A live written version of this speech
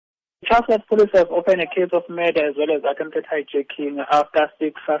Shallcross police have opened a case of murder as well as attempted hijacking after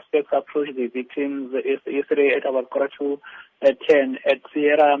 6 suspects approached the victims yesterday at about 10 at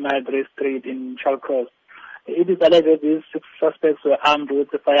Sierra Madre Street in Shallcross. It is alleged that these 6 suspects were armed with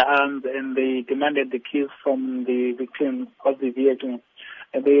firearms and they demanded the keys from the victim of the vehicle.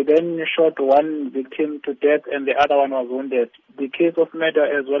 They then shot one victim to death and the other one was wounded. The case of murder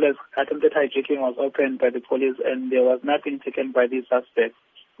as well as attempted hijacking was opened by the police and there was nothing taken by these suspects.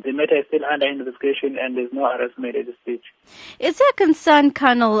 The matter is still under investigation and there is no arrest made at this stage. Is there a concern,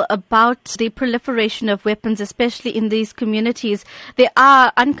 Colonel, about the proliferation of weapons, especially in these communities? There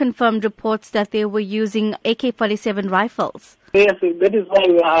are unconfirmed reports that they were using AK-47 rifles. Yes, that is why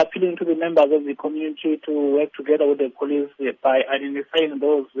we are appealing to the members of the community to work together with the police by identifying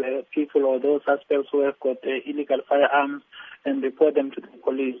those people or those suspects who have got illegal firearms and report them to the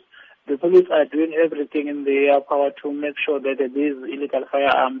police. The police are doing everything in their power to make sure that these illegal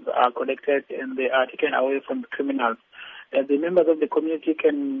firearms are collected and they are taken away from the criminals. The members of the community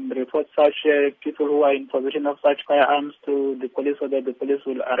can report such people who are in possession of such firearms to the police so that the police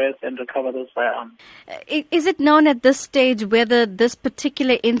will arrest and recover those firearms. Is it known at this stage whether this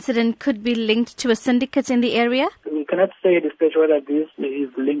particular incident could be linked to a syndicate in the area? We cannot say at this stage whether this is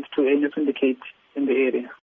linked to any syndicate in the area.